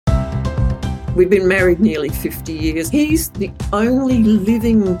We've been married nearly 50 years. He's the only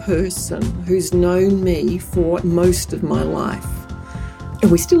living person who's known me for most of my life. And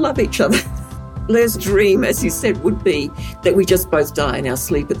we still love each other. Les' dream, as he said, would be that we just both die in our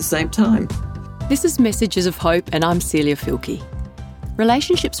sleep at the same time. This is Messages of Hope, and I'm Celia Filkey.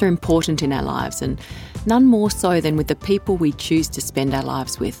 Relationships are important in our lives, and none more so than with the people we choose to spend our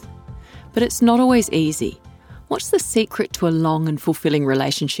lives with. But it's not always easy. What's the secret to a long and fulfilling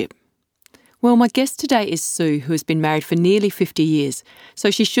relationship? Well, my guest today is Sue, who has been married for nearly 50 years, so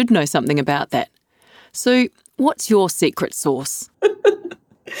she should know something about that. Sue, what's your secret sauce?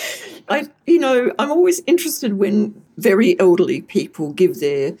 I'm always interested when very elderly people give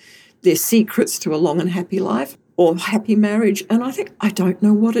their secrets to a long and happy life or happy marriage, and I think I don't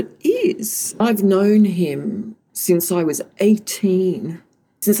know what it is. I've known him since I was 18,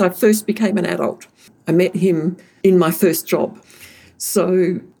 since I first became an adult. I met him in my first job.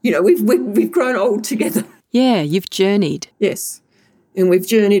 So, we've grown old together. Yeah, you've journeyed. Yes. And we've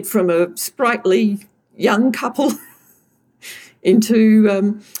journeyed from a sprightly young couple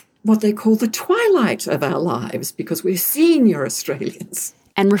into what they call the twilight of our lives, because we're senior Australians.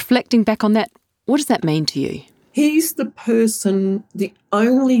 And reflecting back on that, what does that mean to you? He's the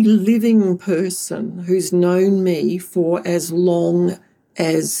only living person who's known me for as long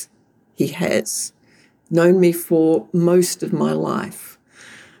as he has. Known me for most of my life.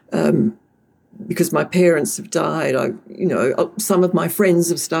 Because my parents have died, some of my friends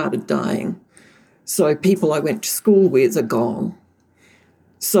have started dying. So people I went to school with are gone.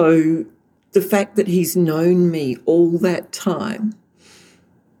 So the fact that he's known me all that time,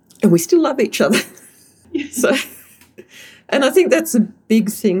 and we still love each other. And I think that's a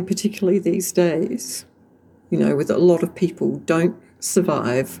big thing, particularly these days, with a lot of people don't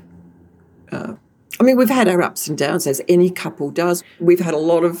survive. We've had our ups and downs, as any couple does. We've had a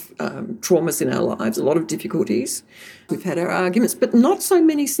lot of traumas in our lives, a lot of difficulties. We've had our arguments, but not so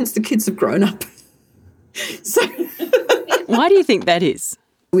many since the kids have grown up. So, why do you think that is?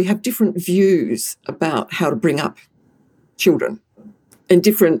 We have different views about how to bring up children and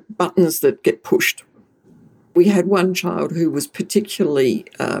different buttons that get pushed. We had one child who was particularly,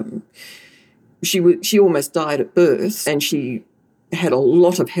 she almost died at birth, and she had a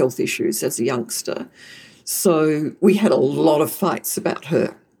lot of health issues as a youngster. So we had a lot of fights about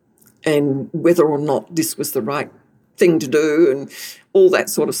her and whether or not this was the right thing to do and all that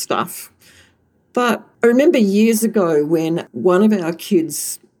sort of stuff. But I remember years ago when one of our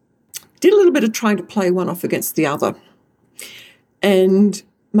kids did a little bit of trying to play one off against the other. And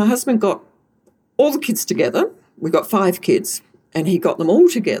my husband got all the kids together. We got 5 kids, and he got them all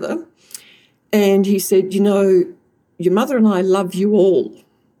together. And he said, your mother and I love you all.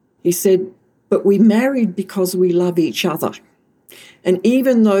 He said, but we married because we love each other. And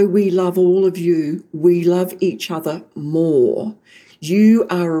even though we love all of you, we love each other more. You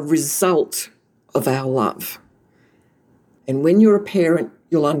are a result of our love. And when you're a parent,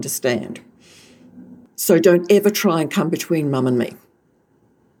 you'll understand. So don't ever try and come between Mum and me.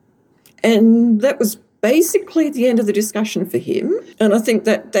 And that was basically the end of the discussion for him. And I think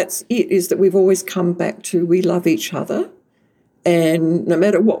that's it, is that we've always come back to we love each other. And no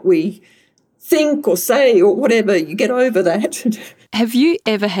matter what we think or say or whatever, you get over that. Have you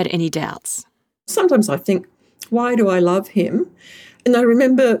ever had any doubts? Sometimes I think, why do I love him? And I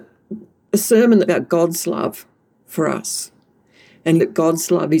remember a sermon about God's love for us, and that God's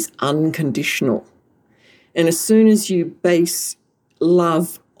love is unconditional. And as soon as you base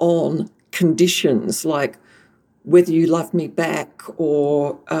love on conditions, like whether you love me back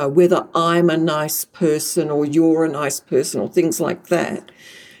or whether I'm a nice person or you're a nice person or things like that,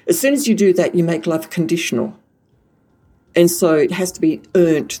 as soon as you do that, you make love conditional. And so it has to be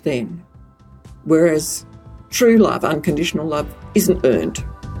earned then. Whereas true love, unconditional love, isn't earned.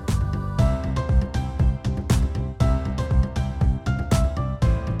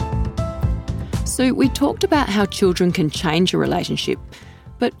 So we talked about how children can change a relationship,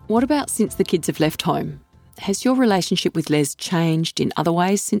 but what about since the kids have left home? Has your relationship with Les changed in other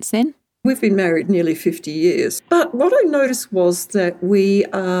ways since then? We've been married nearly 50 years. But what I noticed was that we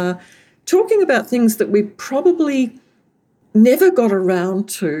are talking about things that we probably never got around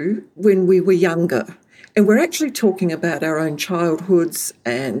to when we were younger. And we're actually talking about our own childhoods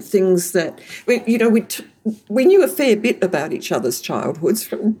and things that, we knew a fair bit about each other's childhoods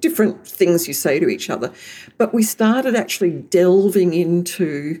from different things you say to each other. But we started actually delving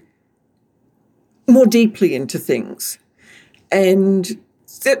more deeply into things. And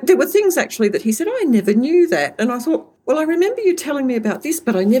there were things actually that he said, I never knew that. And I thought, well, I remember you telling me about this,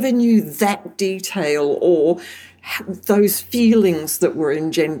 but I never knew that detail or those feelings that were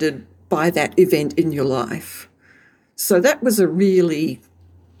engendered by that event in your life. So that was a really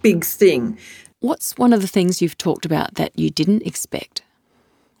big thing. What's one of the things you've talked about that you didn't expect?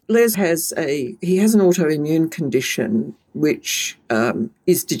 Les has an autoimmune condition which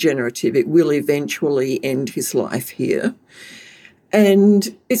is degenerative. It will eventually end his life here.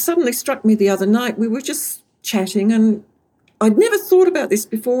 And it suddenly struck me the other night. We were just chatting and I'd never thought about this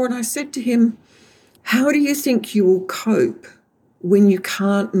before. And I said to him, how do you think you will cope when you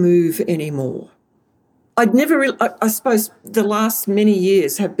can't move anymore? I suppose the last many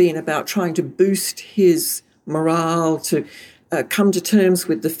years have been about trying to boost his morale, to come to terms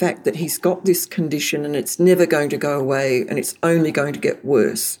with the fact that he's got this condition and it's never going to go away and it's only going to get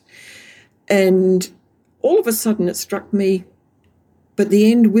worse. And all of a sudden it struck me, but the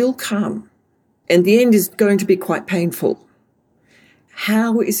end will come and the end is going to be quite painful.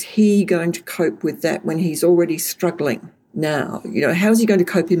 How is he going to cope with that when he's already struggling now? You know, how is he going to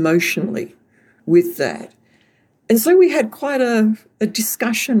cope emotionally with that? And so we had quite a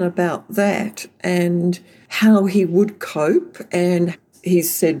discussion about that and how he would cope. And he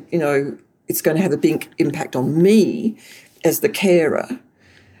said, you know, it's going to have a big impact on me as the carer.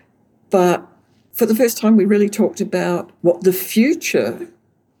 But for the first time, we really talked about what the future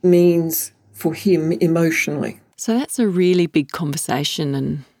means for him emotionally. So that's a really big conversation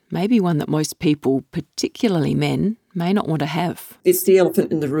and maybe one that most people, particularly men, may not want to have. It's the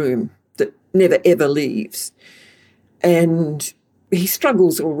elephant in the room that never, ever leaves. And he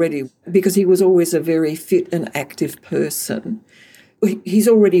struggles already because he was always a very fit and active person. He's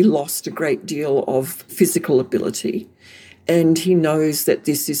already lost a great deal of physical ability and he knows that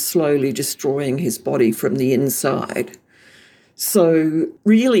this is slowly destroying his body from the inside. So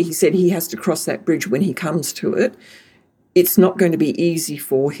really, he said he has to cross that bridge when he comes to it. It's not going to be easy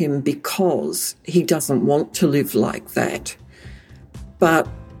for him because he doesn't want to live like that. But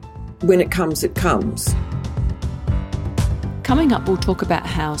when it comes, it comes. Coming up, we'll talk about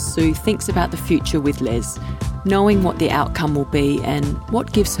how Sue thinks about the future with Les, knowing what the outcome will be and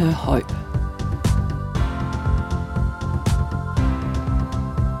what gives her hope.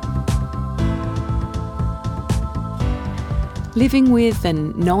 Living with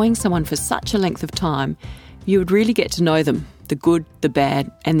and knowing someone for such a length of time, you would really get to know them, the good, the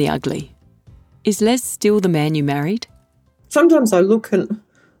bad and the ugly. Is Les still the man you married? Sometimes I look and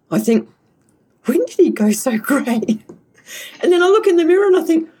I think, when did he go so grey? And then I look in the mirror and I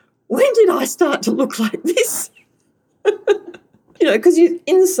think, when did I start to look like this? You know, because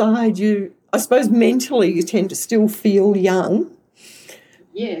inside I suppose mentally you tend to still feel young.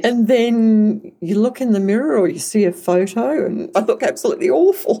 Yes. And then you look in the mirror or you see a photo and I look absolutely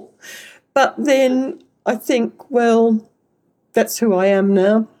awful. But then I think, well, that's who I am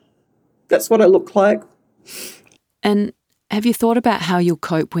now. That's what I look like. And have you thought about how you'll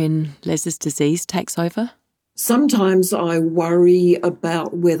cope when Les's disease takes over? Sometimes I worry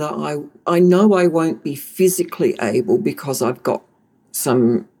about whether I know I won't be physically able because I've got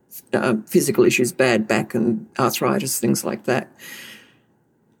some physical issues, bad back and arthritis, things like that.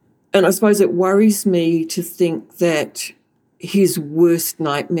 And I suppose it worries me to think that his worst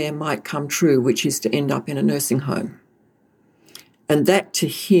nightmare might come true, which is to end up in a nursing home. And that to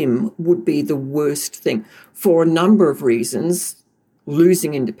him would be the worst thing for a number of reasons,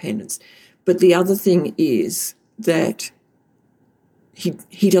 losing independence. But the other thing is that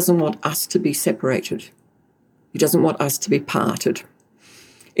he doesn't want us to be separated. He doesn't want us to be parted.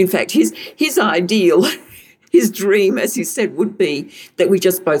 In fact, his ideal, his dream, as he said, would be that we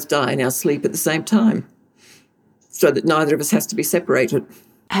just both die in our sleep at the same time so that neither of us has to be separated.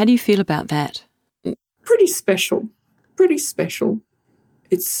 How do you feel about that? Pretty special.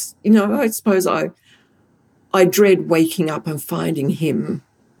 It's, you know, I suppose I dread waking up and finding him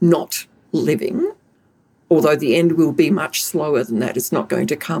not living, although the end will be much slower than that. It's not going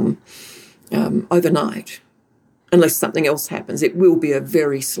to come overnight unless something else happens. It will be a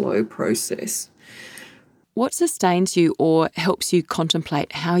very slow process. What sustains you or helps you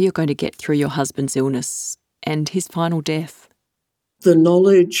contemplate how you're going to get through your husband's illness and his final death? The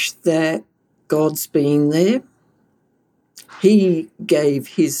knowledge that God's been there. He gave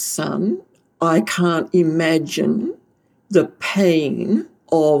his son. I can't imagine the pain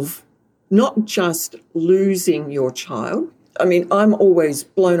of not just losing your child. I mean, I'm always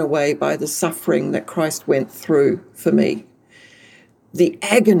blown away by the suffering that Christ went through for me. The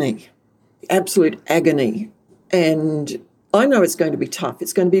agony, absolute agony. And I know it's going to be tough.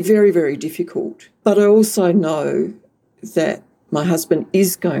 It's going to be very, very difficult. But I also know that my husband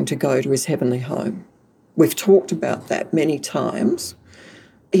is going to go to his heavenly home. We've talked about that many times.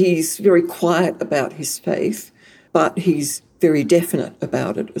 He's very quiet about his faith, but he's very definite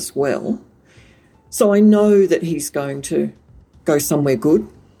about it as well. So I know that he's going to go somewhere good.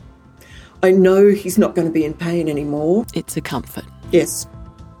 I know he's not going to be in pain anymore. It's a comfort. Yes.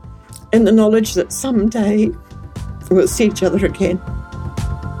 And the knowledge that someday we'll see each other again.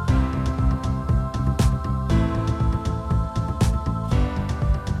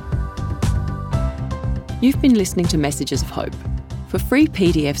 You've been listening to Messages of Hope. For free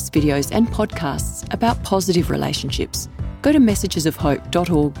PDFs, videos and podcasts about positive relationships, go to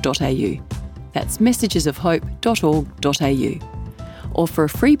messagesofhope.org.au. That's messagesofhope.org.au. Or for a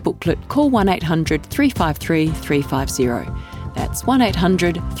free booklet, call 1800 353 350. That's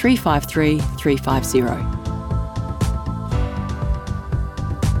 1800 353 350.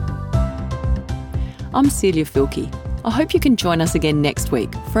 I'm Celia Filkey. I hope you can join us again next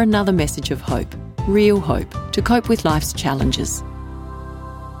week for another message of hope, real hope, to cope with life's challenges.